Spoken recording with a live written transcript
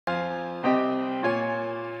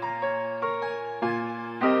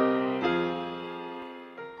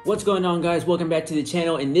What's going on, guys? Welcome back to the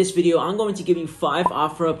channel. In this video, I'm going to give you 5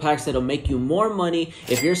 Offerup hacks that'll make you more money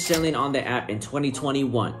if you're selling on the app in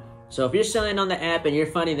 2021. So if you're selling on the app and you're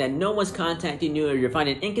finding that no one's contacting you or you're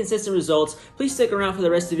finding inconsistent results, please stick around for the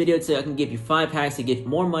rest of the video so I can give you 5 hacks to get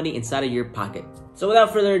more money inside of your pocket. So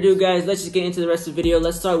without further ado, guys, let's just get into the rest of the video.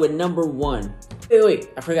 Let's start with number 1. Wait,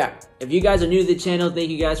 I forgot. If you guys are new to the channel, thank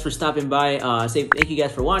you guys for stopping by. Thank you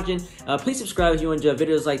guys for watching. Please subscribe if you enjoy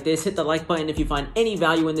videos like this. Hit the like button if you find any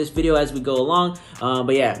value in this video as we go along.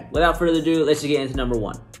 But yeah, without further ado, let's just get into number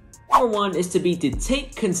 1. Number 1 is to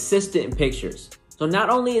take consistent pictures. So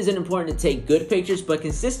not only is it important to take good pictures, but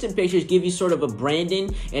consistent pictures give you sort of a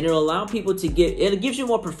branding, and it'll allow people to it gives you a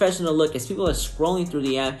more professional look as people are scrolling through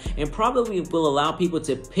the app, and probably will allow people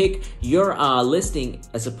to pick your listing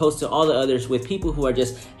as opposed to all the others with people who are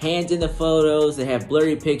just hands in the photos, they have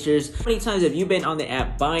blurry pictures. How many times have you been on the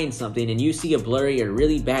app buying something and you see a blurry or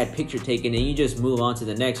really bad picture taken and you just move on to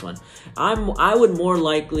the next one? I would more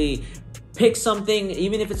likely pick something,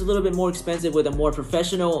 even if it's a little bit more expensive, with a more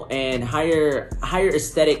professional and higher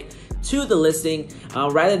aesthetic to the listing,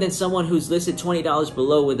 rather than someone who's listed $20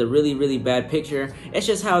 below with a really bad picture. It's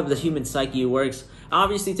just how the human psyche works.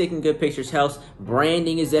 Obviously, taking good pictures helps.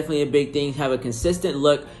 Branding is definitely a big thing. Have a consistent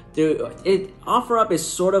look. Offerup is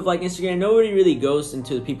sort of like Instagram. Nobody really goes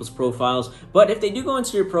into people's profiles, but if they do go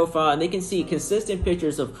into your profile and they can see consistent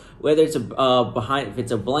pictures of whether it's if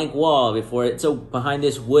it's a blank wall, it's behind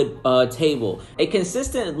this wood table, a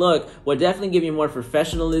consistent look will definitely give you more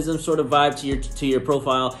professionalism sort of vibe to your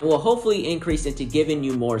profile, and will hopefully increase into giving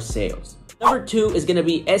you more sales. Number 2 is going to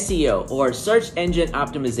be SEO, or search engine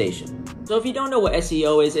optimization. So if you don't know what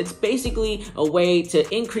SEO is, it's basically a way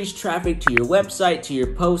to increase traffic to your website, to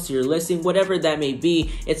your post, to your listing, whatever that may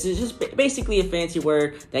be. It's just basically a fancy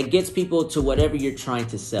word that gets people to whatever you're trying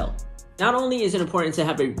to sell. Not only is it important to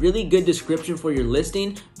have a really good description for your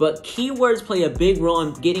listing, but keywords play a big role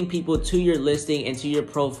in getting people to your listing and to your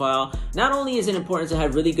profile. Not only is it important to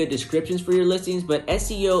have really good descriptions for your listings, but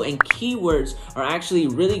SEO and keywords are actually a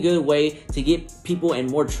really good way to get people and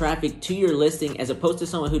more traffic to your listing, as opposed to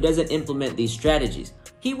someone who doesn't implement these strategies.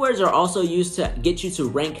 Keywords are also used to get you to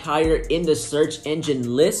rank higher in the search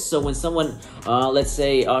engine list. So when someone, let's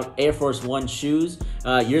say Air Force One shoes,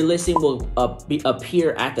 your listing will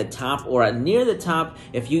appear at the top or near the top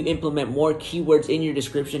if you implement more keywords in your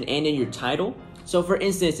description and in your title. So for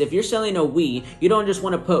instance, if you're selling a Wii, you don't just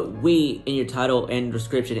want to put Wii in your title and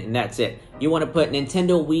description and that's it. You want to put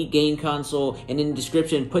Nintendo Wii game console, and in the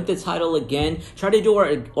description, put the title again. Try to do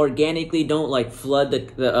it organically. Don't like flood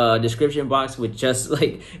the description box with just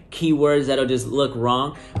like keywords that'll just look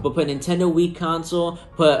wrong. But put Nintendo Wii console,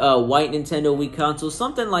 put white Nintendo Wii console,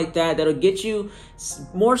 something like that. That'll get you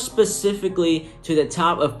more specifically to the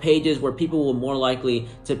top of pages where people will more likely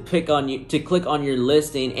to click on your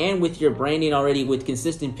listing. And with your branding already with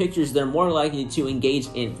consistent pictures, they're more likely to engage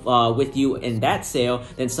in with you in that sale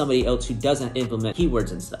than somebody else who doesn't implement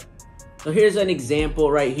keywords and stuff. So here's an example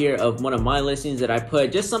right here of one of my listings that I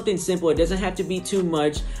put. Just something simple. It doesn't have to be too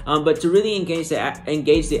much, but to really engage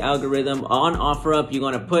the algorithm on Offerup, you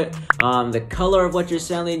want to put the color of what you're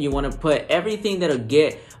selling. You want to put everything that'll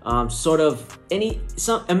get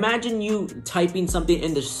imagine you typing something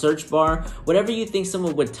in the search bar. Whatever you think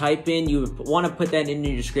someone would type in, you want to put that in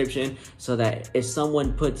your description, so that if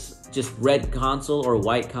someone puts just red console or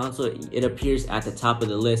white console, it appears at the top of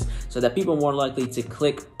the list, so that people are more likely to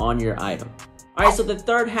click on your item. Alright, so the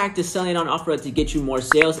third hack to selling on Offerup to get you more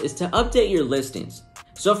sales is to update your listings.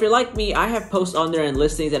 So if you're like me, I have posts on there and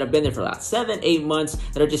listings that have been there for about 7-8 months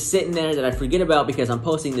that are just sitting there that I forget about because I'm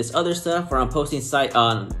posting this other stuff, or I'm posting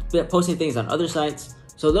things on other sites.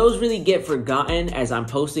 So those really get forgotten as I'm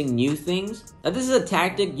posting new things. Now this is a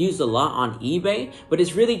tactic used a lot on eBay, but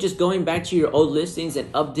it's really just going back to your old listings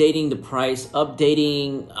and updating the price,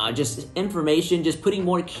 updating just information, just putting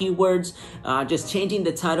more keywords, just changing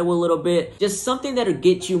the title a little bit, just something that'll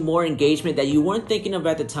get you more engagement that you weren't thinking of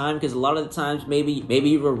at the time, because a lot of the times maybe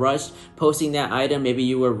you were rushed posting that item, maybe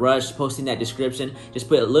you were rushed posting that description. Just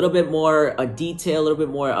put a little bit more detail, a little bit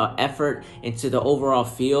more effort into the overall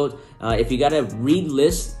field. If you gotta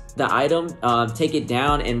relist the item, take it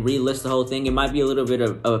down and relist the whole thing, it might be a little bit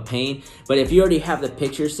of a pain, but if you already have the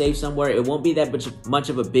picture saved somewhere, it won't be that much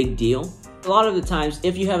of a big deal. A lot of the times,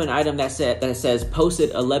 if you have an item that says posted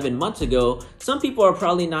 11 months ago, some people are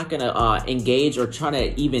probably not gonna engage or try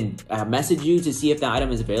to even message you to see if the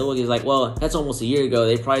item is available. It's like, well, that's almost a year ago,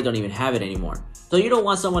 they probably don't even have it anymore. So you don't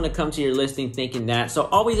want someone to come to your listing thinking that. So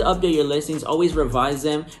always update your listings, always revise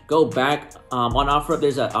them, go back On Offerup,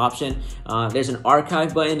 there's an option. There's an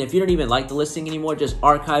archive button. If you don't even like the listing anymore, just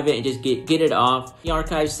archive it and just get it off. The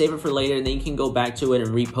archive, save it for later, and then you can go back to it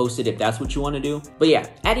and repost it if that's what you want to do. But yeah,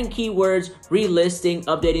 adding keywords, relisting,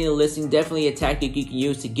 updating the listing, definitely a tactic you can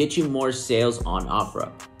use to get you more sales on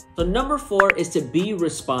Offerup. So number 4 is to be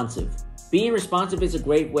responsive. Being responsive is a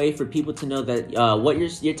great way for people to know that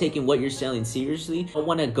you're taking what you're selling seriously. I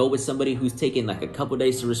want to go with somebody who's taking like a couple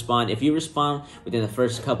days to respond. If you respond within the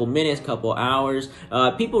first couple minutes, couple hours,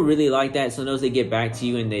 people really like that. So knows they get back to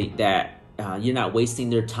you and you're not wasting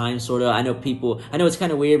their time, sort of. I know it's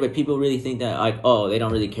kind of weird, but people really think that like, oh, they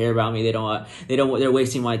don't really care about me. They're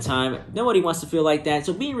wasting my time. Nobody wants to feel like that.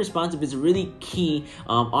 So being responsive is really key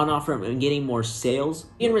on Offerup and getting more sales.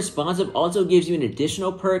 Being responsive also gives you an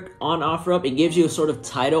additional perk on Offerup. It gives you a sort of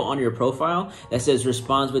title on your profile that says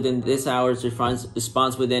responds within this hour,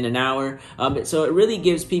 response within an hour. So it really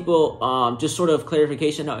gives people just sort of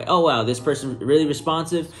clarification. Oh wow, this person really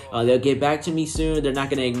responsive. They'll get back to me soon. They're not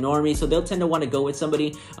going to ignore me. So they'll tend to want to go with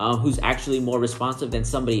somebody who's actually more responsive than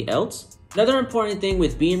somebody else. Another important thing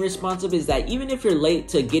with being responsive is that even if you're late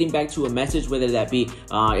to getting back to a message, whether that be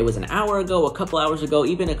it was an hour ago, a couple hours ago,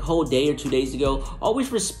 even a whole day or 2 days ago, always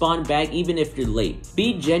respond back even if you're late.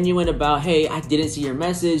 Be genuine about, hey, I didn't see your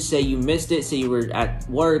message, say you missed it, say you were at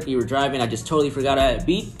work, you were driving, I just totally forgot it.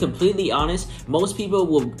 Be completely honest. Most people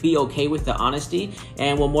will be okay with the honesty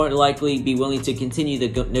and will more likely be willing to continue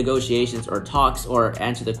the negotiations or talks or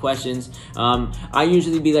answer the questions. I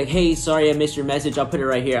usually be like, hey, sorry I missed your message, I'll put it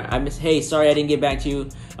right here. Hey, sorry I didn't get back to you.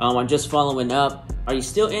 I'm just following up. Are you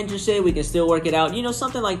still interested? We can still work it out. You know,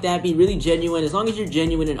 something like that. Be really genuine. As long as you're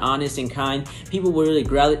genuine and honest and kind, people will really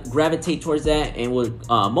gravitate towards that and will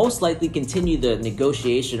most likely continue the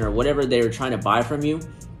negotiation or whatever they were trying to buy from you.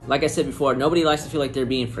 Like I said before, nobody likes to feel like they're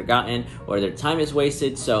being forgotten or their time is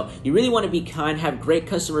wasted. So you really want to be kind, have great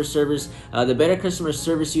customer service. The better customer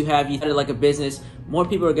service you have like a business, more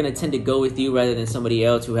people are going to tend to go with you rather than somebody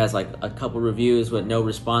else who has like a couple reviews with no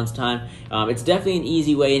response time. It's definitely an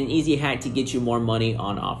easy way, an easy hack to get you more money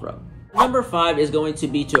on Offerup. Number 5 is going to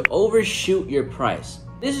be to overshoot your price.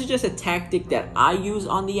 This is just a tactic that I use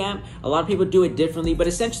on the app. A lot of people do it differently, but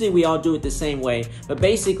essentially we all do it the same way. But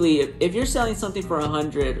basically, if you're selling something for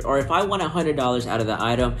 $100, or if I want $100 out of the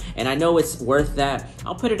item and I know it's worth that,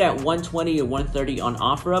 I'll put it at $120 or $130 on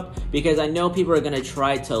Offerup because I know people are gonna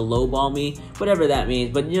try to lowball me, whatever that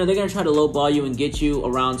means. But you know, they're gonna try to lowball you and get you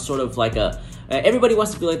around sort of like everybody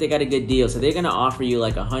wants to feel like they got a good deal, so they're gonna offer you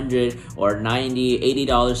like $100 or $90,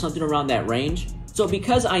 $80, something around that range. So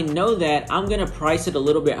because I know that, I'm gonna price it a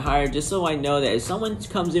little bit higher just so I know that if someone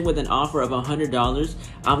comes in with an offer of $100,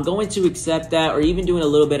 I'm going to accept that, or even doing a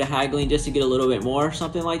little bit of haggling just to get a little bit more,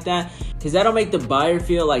 something like that. Because that'll make the buyer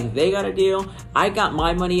feel like they got a deal, I got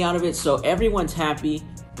my money out of it, so everyone's happy.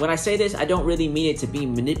 When I say this, I don't really mean it to be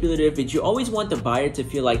manipulative, but you always want the buyer to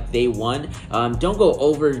feel like they won. Don't go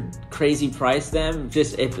over crazy price them,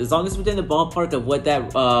 just as long as it's within the ballpark of what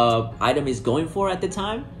that item is going for at the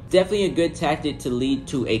time. Definitely a good tactic to lead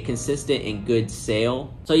to a consistent and good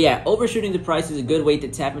sale. So yeah, overshooting the price is a good way to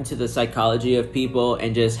tap into the psychology of people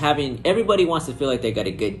and just everybody wants to feel like they got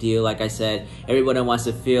a good deal. Like I said, everybody wants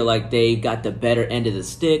to feel like they got the better end of the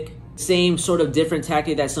stick. Same sort of different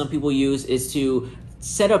tactic that some people use is to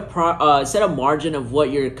set a margin of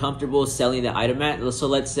what you're comfortable selling the item at. So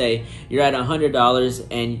let's say you're at $100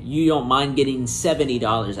 and you don't mind getting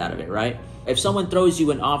 $70 out of it, right? If someone throws you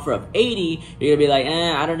an offer of $80, you're gonna be like,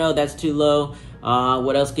 I don't know, that's too low.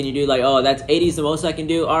 What else can you do? Like, oh, that's 80 is the most I can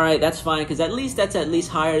do. All right, that's fine, because that's at least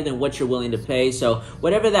higher than what you're willing to pay. So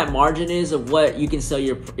whatever that margin is of what you can sell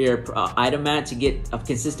your item at to get a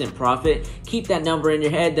consistent profit, keep that number in your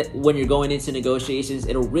head that when you're going into negotiations.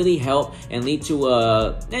 It'll really help and lead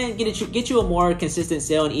to get you a more consistent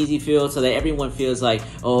sale and easy feel, so that everyone feels like,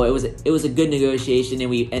 oh, it was a good negotiation and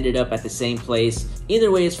we ended up at the same place. Either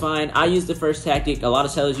way is fine. I use the first tactic. A lot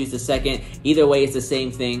of sellers use the second. Either way, it's the same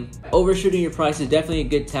thing. Overshooting your price is definitely a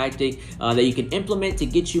good tactic that you can implement to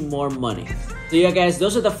get you more money. So yeah guys,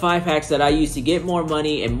 those are the 5 hacks that I use to get more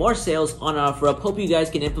money and more sales on Offerup. Hope you guys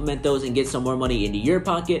can implement those and get some more money into your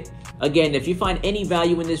pocket. Again, if you find any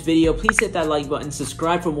value in this video, please hit that like button,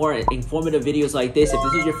 subscribe for more informative videos like this. If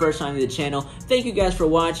this is your first time to the channel, thank you guys for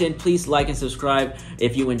watching. Please like and subscribe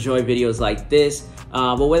if you enjoy videos like this.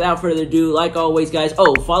 But without further ado, like always guys,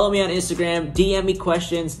 follow me on Instagram, DM me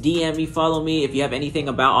questions, DM me, follow me if you have anything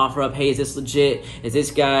about Offerup. Hey, is this legit? Is this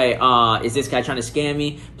guy trying to scam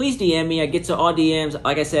me? Please DM me. I get to all DMs.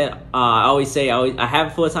 Like I said, I always say I have a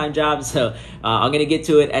full-time job, so I'm gonna get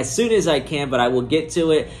to it as soon as I can, but I will get to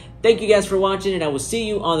it. Thank you guys for watching, and I will see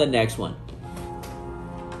you on the next one.